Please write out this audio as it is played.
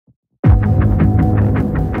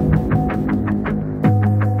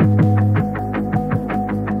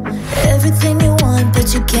Everything you want,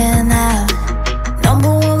 but you can't have.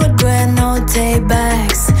 Number one regret, no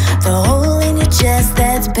takebacks. The hole in your chest,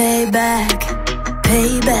 that's payback.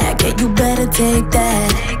 Payback, yeah, you better take that.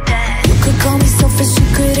 You could call me selfish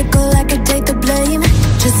and critical, I could take the blame.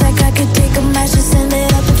 Just like I could take a match and send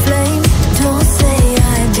it up in flames. Don't say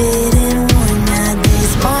I didn't warn ya.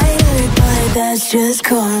 This might hurt, but that's just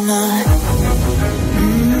karma.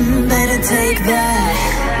 Better take that.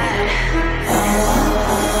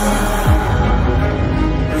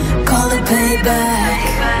 Call it payback.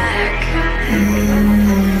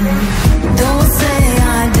 Don't say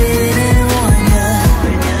I didn't warn ya.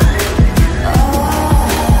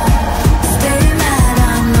 Stay mad,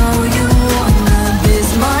 I know you wanna. This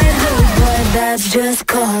might hurt, but that's just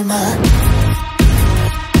karma.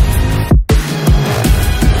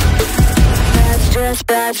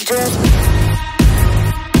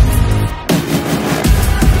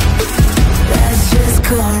 That's just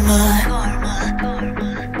karma.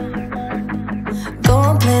 Go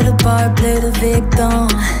and play the part, play the victim.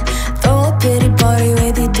 Throw a pity party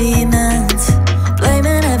with your demons.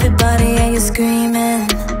 Blaming everybody and you're screaming,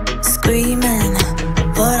 screaming,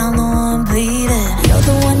 but I'm the one bleeding. You're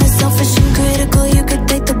the one that's selfish and critical, you could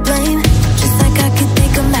take the blame. Just like I could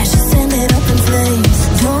take a match and send it up in flames.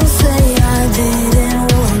 Don't say I didn't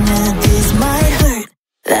warn ya. This might hurt,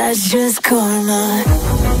 that's just karma.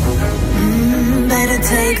 Better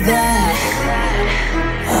take that.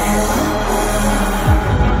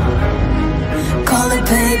 Call it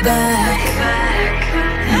payback.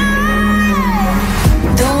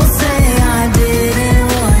 Don't say I didn't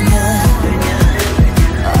warn ya.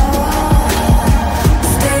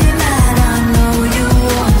 Stay mad, I know you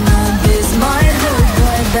wanna. This might hurt,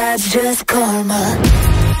 but that's just karma.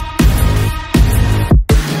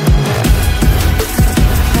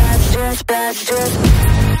 That's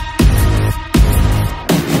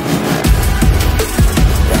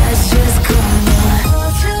just karma.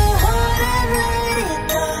 Too hard and let it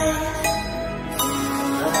die.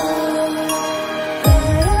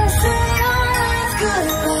 Better say our last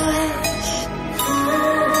goodbyes. Oh,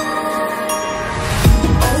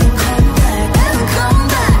 come back, never come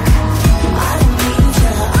back. I don't need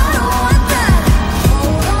ya, I don't want that.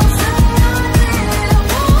 Oh, don't say I didn't want ya.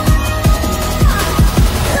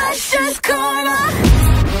 That's just karma.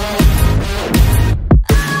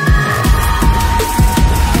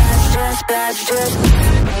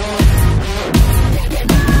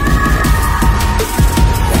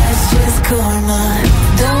 That's just karma.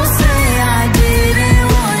 Don't say I didn't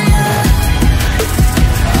warn ya.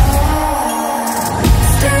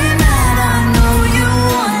 Stay mad, I know you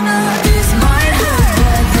wanna. This might hurt,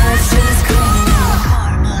 but that's just karma.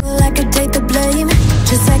 I could take the blame.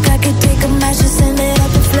 Just like I could take a match and send it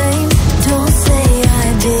up in flames. Don't say I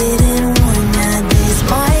didn't warn ya. This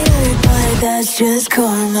might hurt, but that's just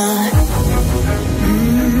karma.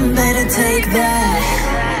 Better take that.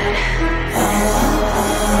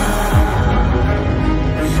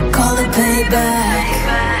 Call it payback.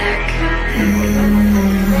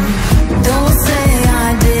 Don't say I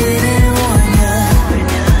didn't warn ya.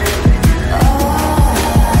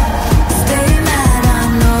 Stay mad, I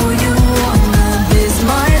know you wanna. This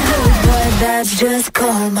might hurt, but that's just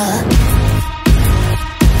karma.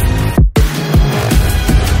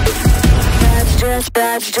 That's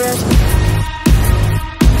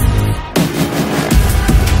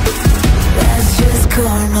just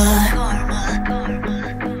karma.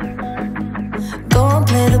 Go and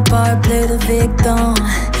play the part, play the victim.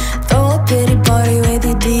 Throw a pity party with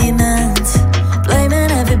your demons.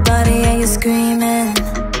 Blaming everybody and you're screaming,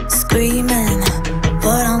 screaming,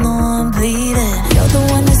 but I'm the one bleeding. You're the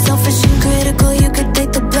one that's selfish and critical, you could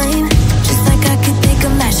take the blame. Just like I could take a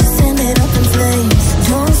match and send it up in flames.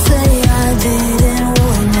 Don't say I didn't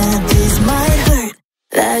warn ya. This might hurt,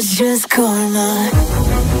 that's just karma.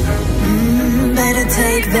 Better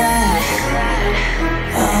take that.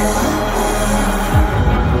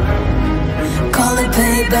 Call it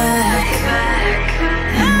payback.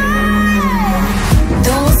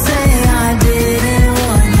 Don't say I didn't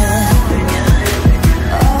warn ya.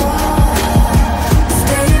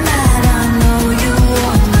 Stay mad, I know you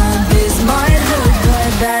wanna. This might hurt,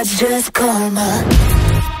 but that's just karma.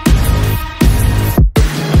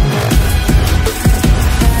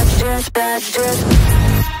 That's just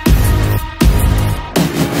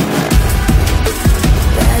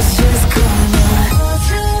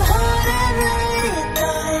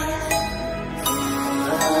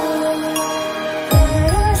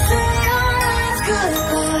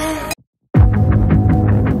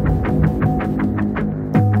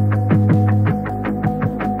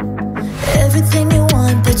everything